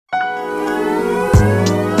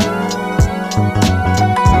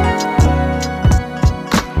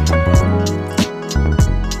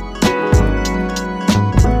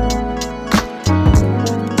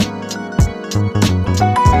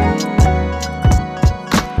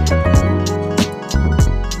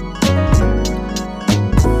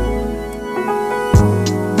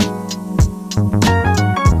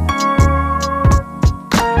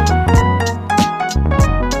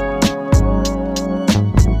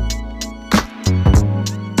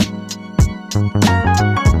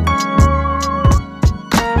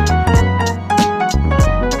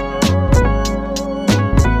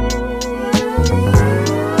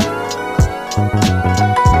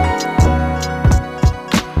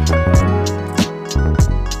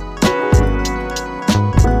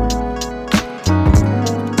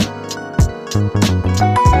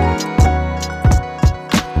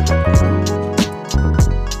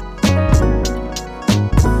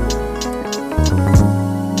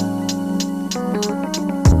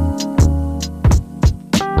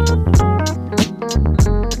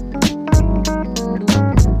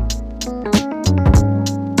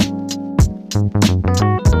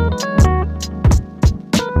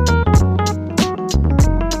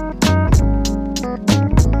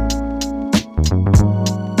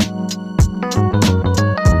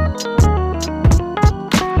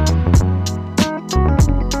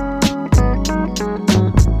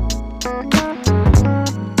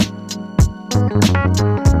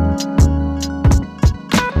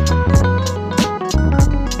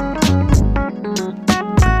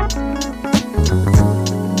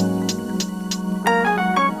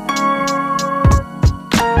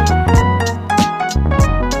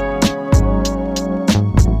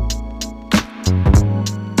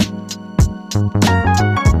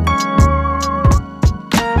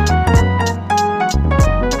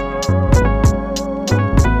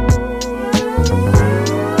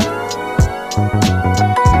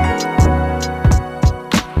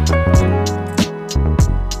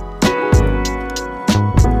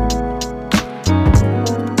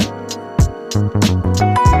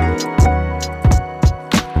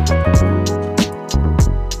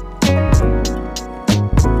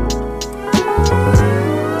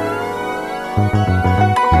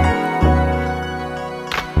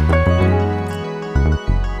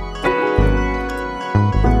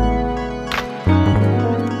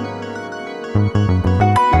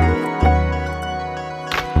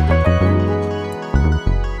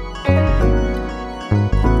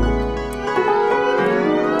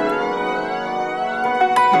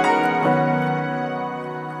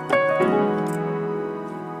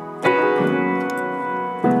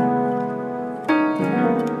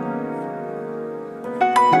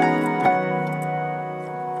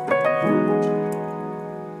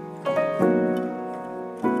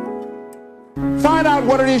Find out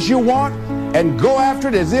what it is you want and go after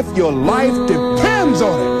it as if your life depends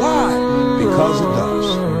on it. Why? Because it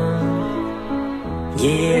does.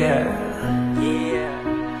 Yeah.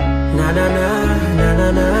 Na na na na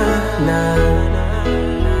na na na.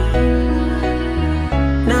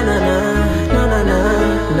 Na na na na na na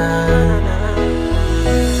na.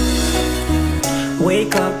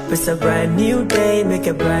 Wake up, it's a brand new day, make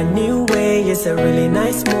a brand new way. It's a really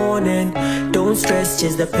nice morning. Don't stress,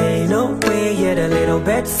 just the pain away. Yeah, the little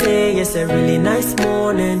bird say it's a really nice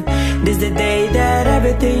morning. This the day that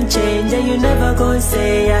everything changed, and you never gonna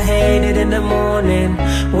say I hate it in the morning.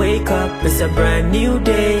 Wake up, it's a brand new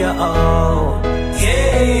day. Oh,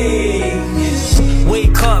 hey.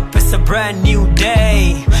 Wake up, it's a brand new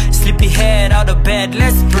day. Sleepy head out of bed,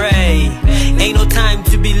 let's pray. Ain't no time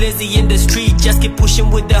to be lazy in the street. Just keep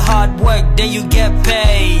pushing with the hard work, then you get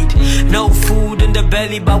paid. No food in the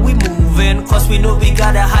belly, but we moving, cause we know we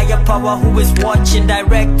got a higher power who is watching,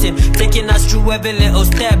 directing, taking us through every little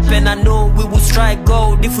step. And I know we will strike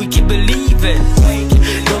gold if we keep believing.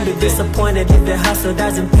 Don't be disappointed if the hustle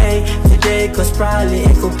doesn't pay today, cause probably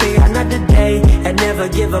it could pay another day. And never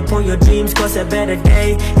give up on your dreams, cause a better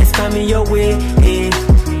day is coming your way. Hey,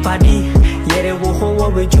 buddy, yeah, they will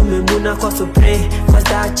hold with you, me muna cause to pray. Cause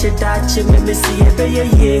that me see it,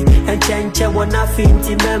 yeah. And change one I feel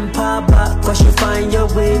to mempa, cause you find your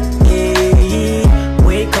way. Yeah.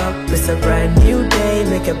 Wake up, it's a brand new day,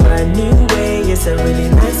 make a brand new way. It's a really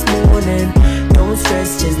nice morning. Don't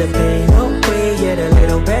stress, just the pain away. Yeah, the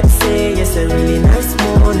little bird say it's a really nice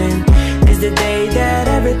morning. It's the day that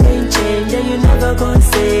everything changed, and you never gonna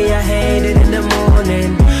say I hate it in the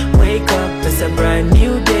morning. Wake up, it's a brand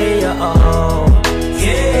new day. Oh,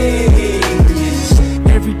 yeah.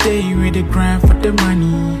 Every day we the grind for the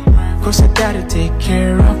money, cause I gotta take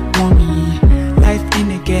care of mommy. Life in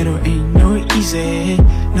the ghetto ain't no easy,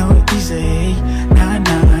 no easy. Nah,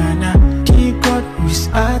 nah, nah. Dear God who is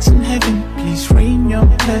art in heaven, please rain your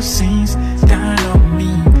blessings down on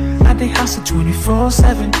me. I dey hustle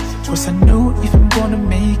 24/7, cause I know if I'm gonna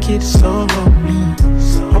make it, it's all on me.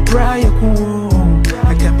 Oh, Brian,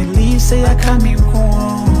 I can't believe, say I can't be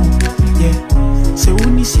home. Yeah, say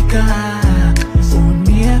unisika,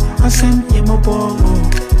 unia, I send you my boy.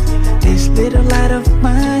 This little light of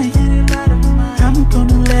mine, I'm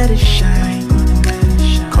gonna let it shine.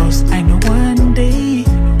 Cause I know one day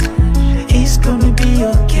it's gonna be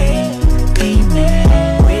okay. Amen.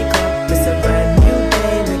 Wake up, it's a brand new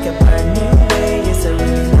day, make a brand new way. It's a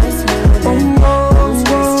really nice morning. Don't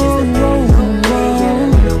stress, just the pain away. Yeah, the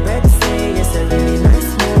little bird say it's a really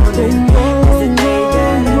nice morning. It's the day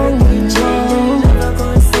that everything changed, and you never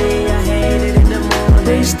gonna say I hate it in the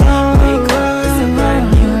morning. Wake up, it's a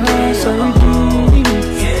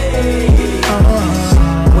brand new day.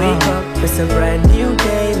 Wake up, it's a brand new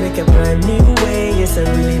day, make a brand new way. It's a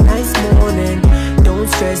really nice morning. Don't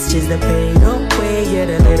stress, just the pain away. Yeah,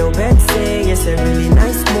 the little bird say it's a really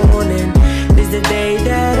nice morning. This the day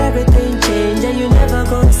that everything changed, and you never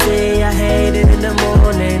gonna say I hate it in the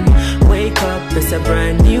morning. Wake up, it's a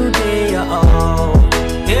brand new day. Oh,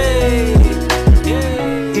 yeah,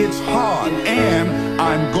 yeah. It's hard, and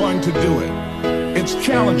I'm going to do it. It's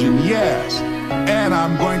challenging, yes, and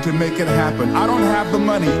I'm going to make it happen. I don't have the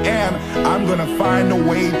money, and I'm going to find a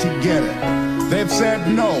way to get it. They've said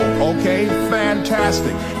no, okay,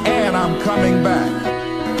 fantastic, and I'm coming back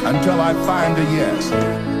until I find a yes.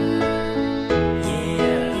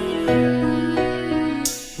 Yeah.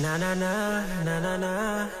 Na na na na na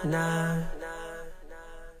na na.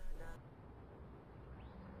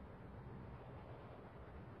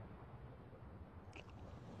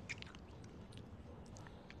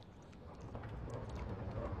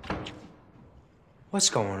 What's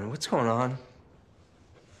going on?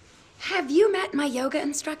 Have you met my yoga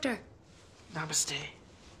instructor? Namaste.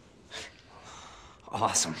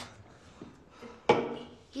 Awesome.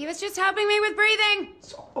 He was just helping me with breathing.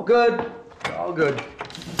 It's all good. All good.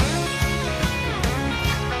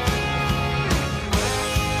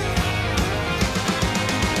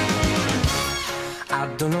 I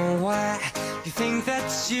don't know why you think that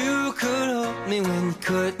you could help me when you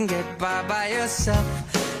couldn't get by yourself.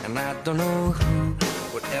 And I don't know who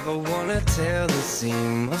would ever wanna tell the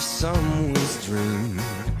seam of someone's dream.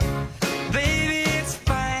 Baby, it's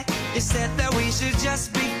fine. You said that we should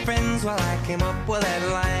just be friends while I came up with that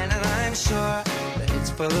line. And I'm sure that it's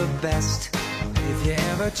for the best. If you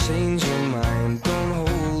ever change your mind, don't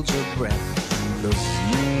hold your breath. Look,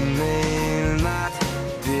 you may not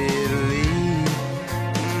believe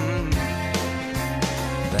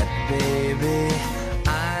that, baby,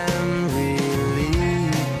 I'm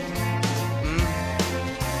relieved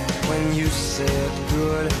when you said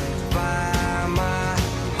goodbye.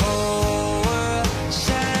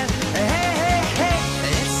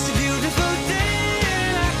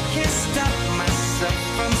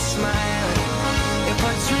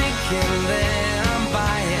 thinking that